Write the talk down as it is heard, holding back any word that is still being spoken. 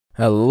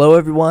Hello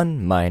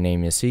everyone, my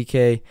name is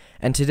CK,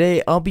 and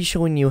today I'll be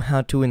showing you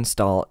how to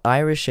install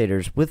iris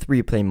shaders with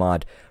replay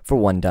mod for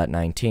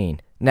 1.19.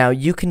 Now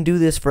you can do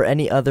this for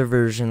any other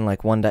version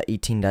like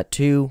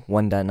 1.18.2,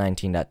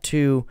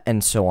 1.19.2,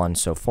 and so on and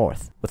so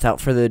forth. Without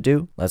further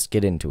ado, let's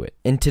get into it.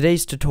 In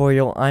today's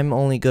tutorial, I'm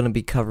only going to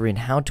be covering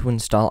how to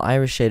install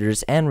iris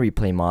shaders and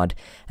replay mod,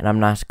 and I'm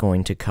not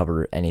going to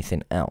cover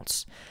anything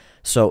else.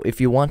 So if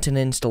you want an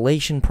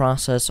installation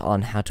process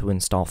on how to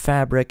install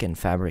Fabric and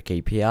Fabric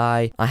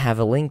API, I have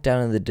a link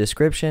down in the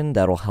description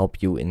that'll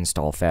help you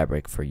install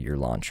Fabric for your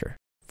launcher.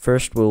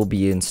 First, we'll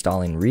be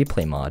installing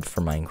replay mod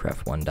for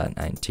Minecraft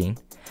 1.19.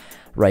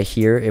 Right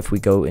here, if we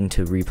go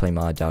into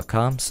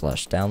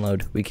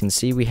replaymod.com/download, we can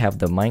see we have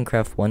the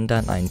Minecraft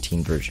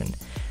 1.19 version,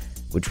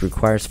 which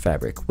requires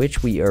Fabric,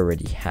 which we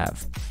already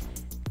have.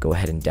 Go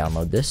ahead and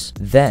download this.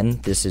 Then,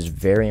 this is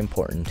very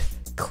important,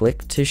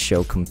 click to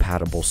show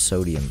compatible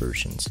Soduim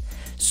versions.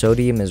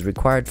 Soduim is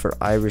required for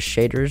iris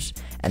shaders,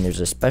 and there's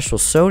a special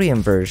Soduim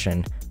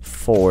version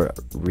for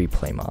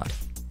replay mod.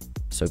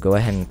 So go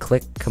ahead and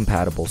click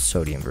compatible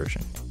Soduim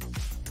version.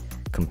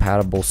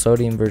 Compatible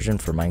Soduim version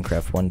for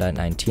Minecraft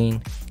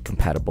 1.19,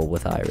 compatible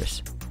with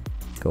iris.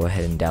 Go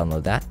ahead and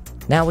download that.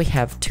 Now we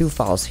have two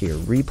files here,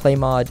 replay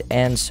mod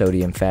and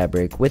Soduim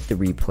Fabric with the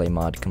replay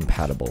mod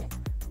compatible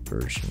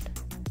version.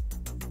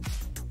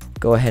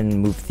 Go ahead and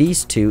move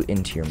these two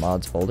into your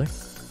mods folder.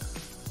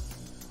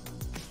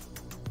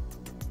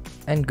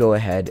 And go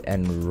ahead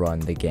and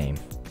run the game.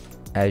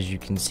 As you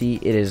can see,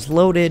 it is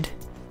loaded,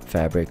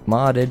 Fabric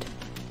modded,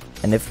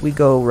 and if we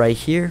go right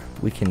here,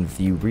 we can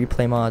view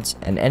replay mods,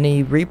 and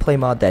any replay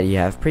mod that you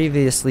have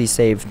previously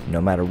saved,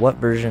 no matter what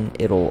version,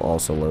 it'll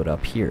also load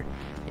up here.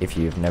 If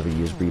you've never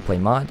used replay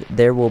mod,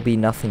 there will be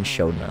nothing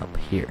shown up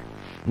here.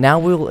 Now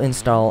we will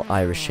install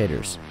iris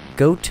shaders.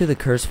 Go to the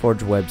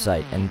CurseForge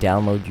website and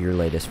download your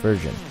latest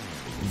version.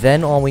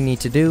 Then all we need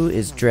to do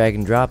is drag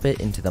and drop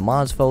it into the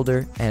mods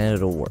folder and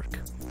it'll work.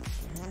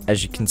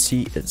 As you can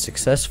see, it's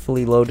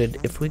successfully loaded.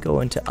 If we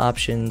go into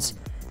options,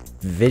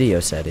 video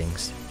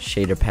settings,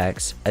 shader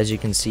packs, as you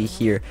can see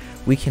here,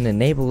 we can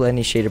enable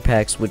any shader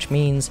packs, which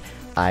means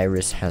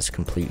iris has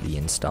completely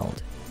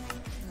installed.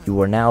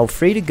 You are now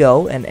free to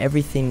go and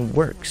everything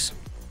works.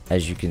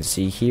 As you can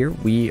see here,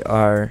 we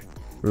are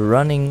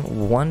running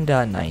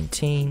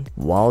 1.19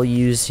 while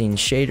using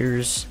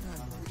shaders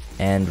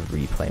and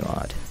replay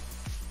mod.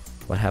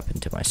 What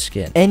happened to my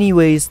skin?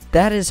 Anyways,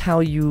 that is how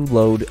you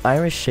load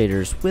iris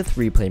shaders with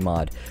replay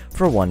mod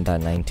for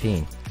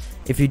 1.19.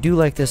 If you do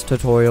like this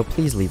tutorial,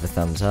 please leave a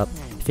thumbs up.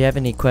 If you have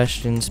any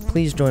questions,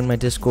 please join my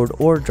Discord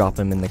or drop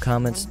them in the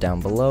comments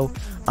down below.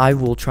 I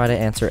will try to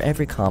answer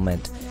every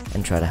comment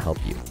and try to help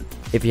you.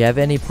 If you have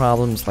any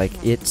problems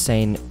like it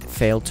saying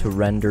failed to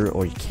render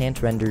or you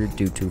can't render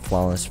due to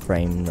flawless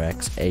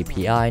FFMPEG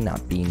API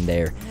not being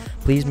there,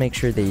 please make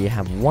sure that you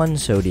have one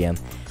Soduim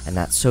and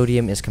that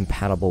Soduim is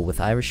compatible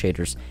with iris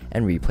shaders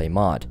and replay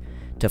mod.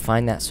 To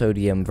find that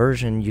Soduim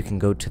version, you can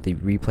go to the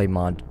replay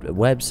mod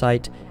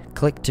website,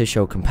 click to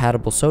show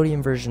compatible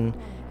Soduim version,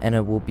 and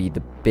it will be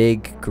the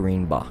big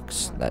green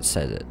box that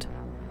says it.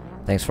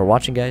 Thanks for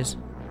watching, guys.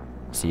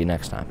 See you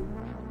next time.